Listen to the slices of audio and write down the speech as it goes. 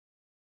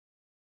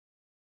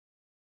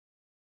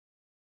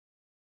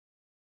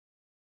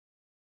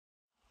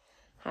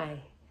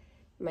Hi,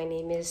 my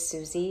name is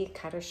Susan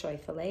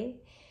Cotter-Schaufele,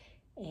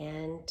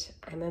 and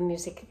I'm a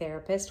music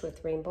therapist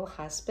with Rainbow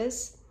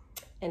Hospice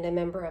and a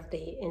member of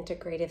the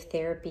Integrative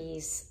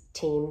Therapies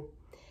team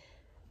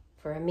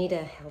for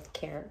Amita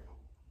Healthcare.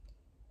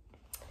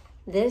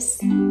 This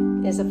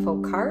is a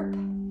folk harp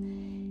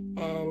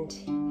and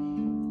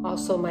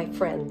also my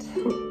friend.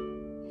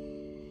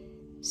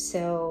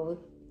 So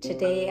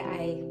today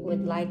I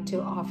would like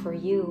to offer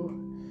you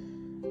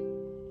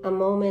a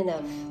moment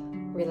of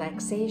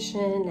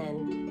relaxation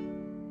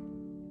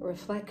and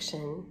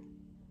reflection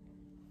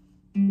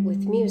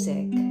with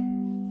music.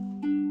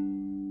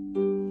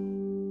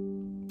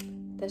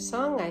 The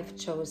song I've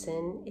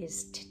chosen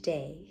is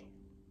Today,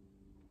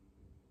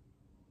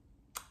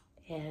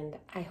 and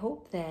I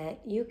hope that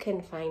you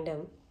can find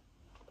a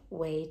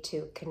way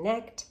to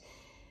connect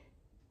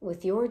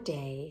with your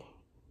day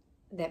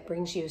that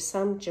brings you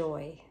some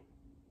joy.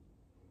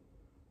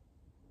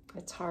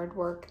 It's hard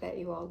work that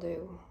you all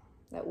do,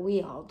 that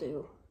we all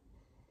do.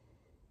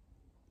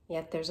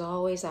 Yet there's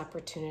always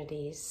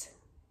opportunities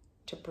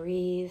to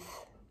breathe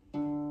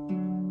and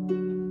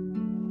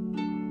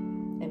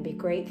be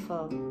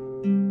grateful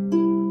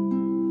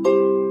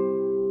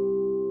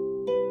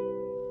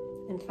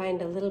and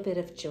find a little bit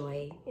of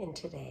joy in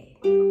today.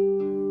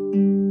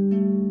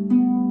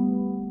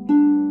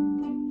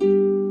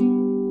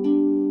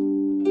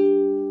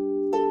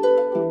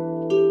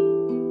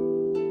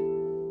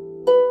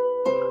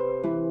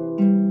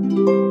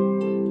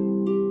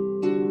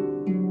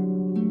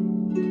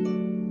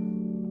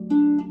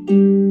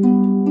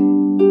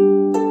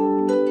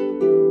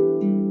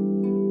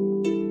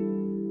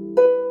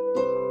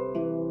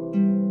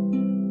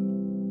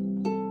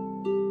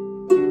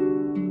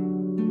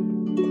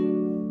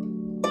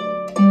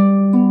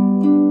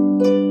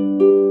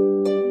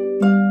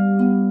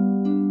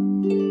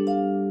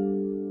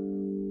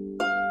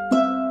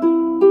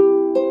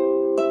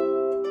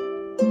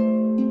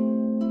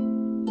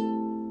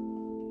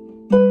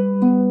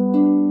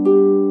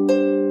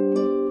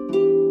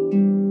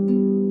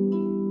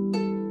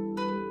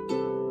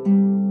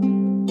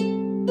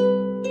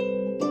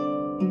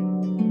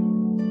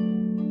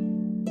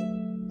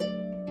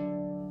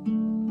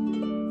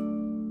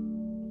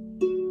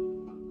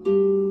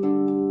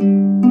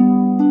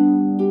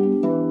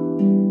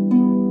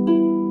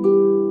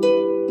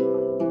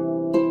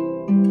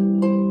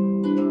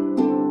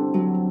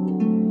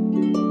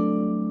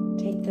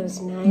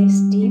 Those nice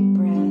deep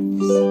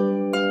breaths.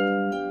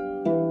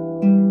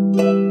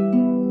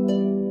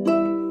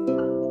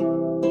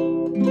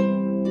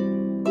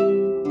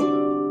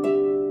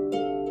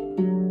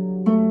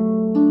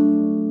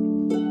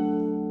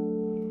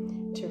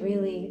 To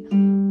really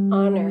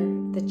honor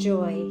the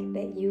joy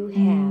that you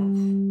have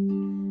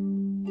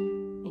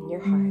in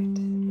your heart.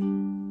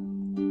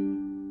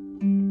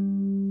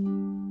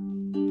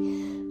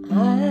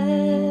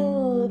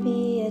 I'll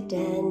be a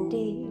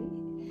dandy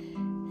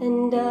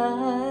and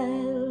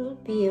I'll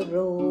be a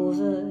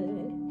rover.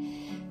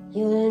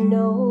 You'll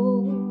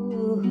know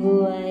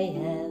who I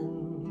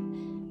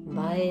am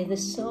by the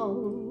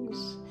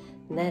songs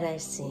that I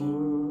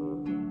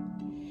sing.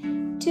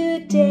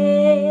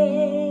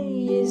 Today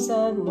is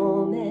our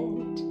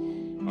moment,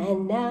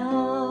 and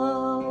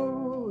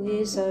now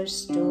is our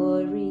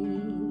story.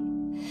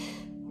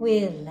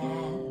 We'll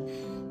laugh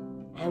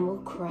and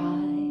we'll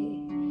cry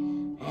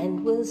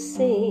and we'll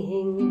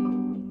sing.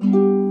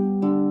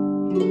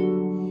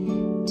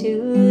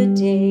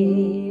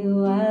 Today,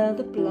 while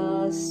the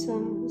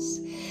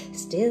blossoms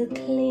still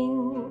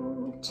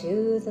cling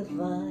to the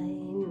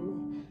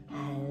vine,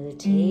 I'll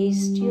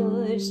taste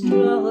your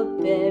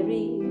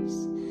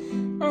strawberries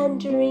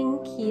and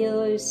drink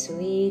your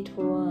sweet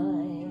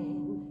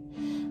wine.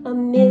 A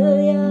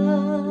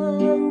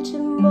million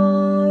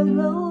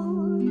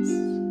tomorrows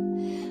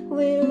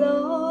will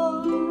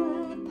all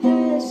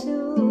pass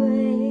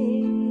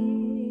away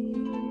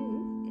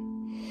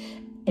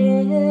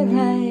ere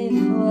I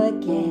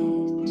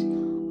forget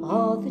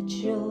all the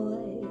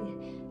joy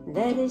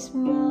that is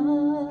mine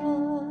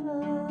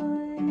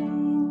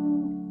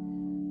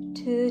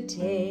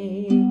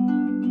today.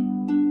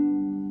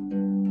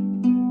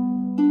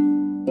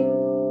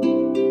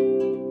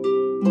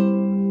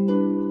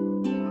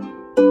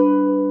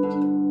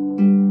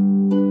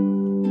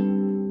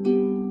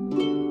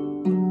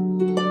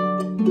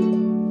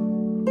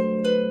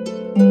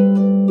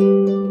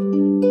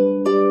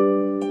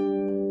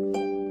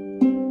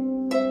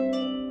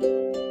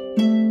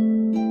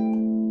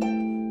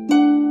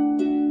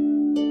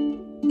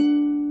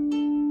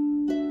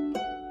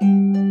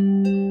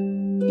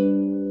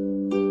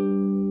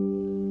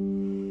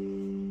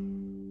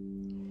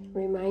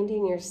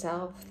 Reminding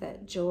yourself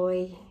that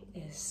joy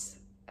is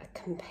a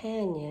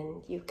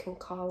companion you can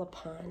call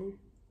upon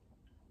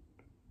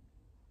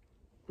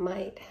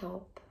might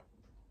help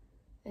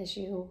as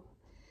you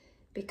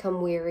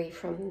become weary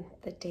from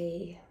the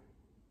day.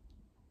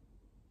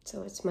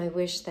 So it's my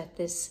wish that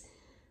this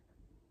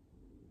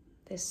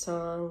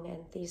song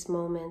and these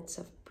moments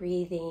of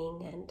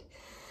breathing and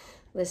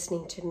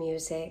listening to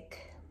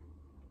music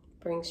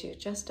brings you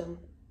just a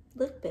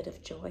little bit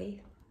of joy.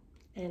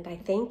 And I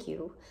thank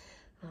you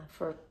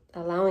for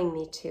allowing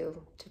me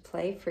to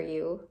play for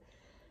you.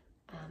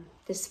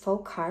 This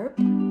folk harp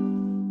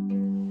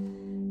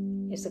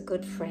is a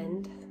good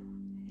friend,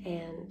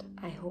 and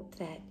I hope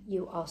that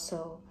you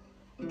also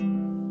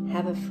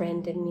have a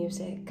friend in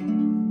music.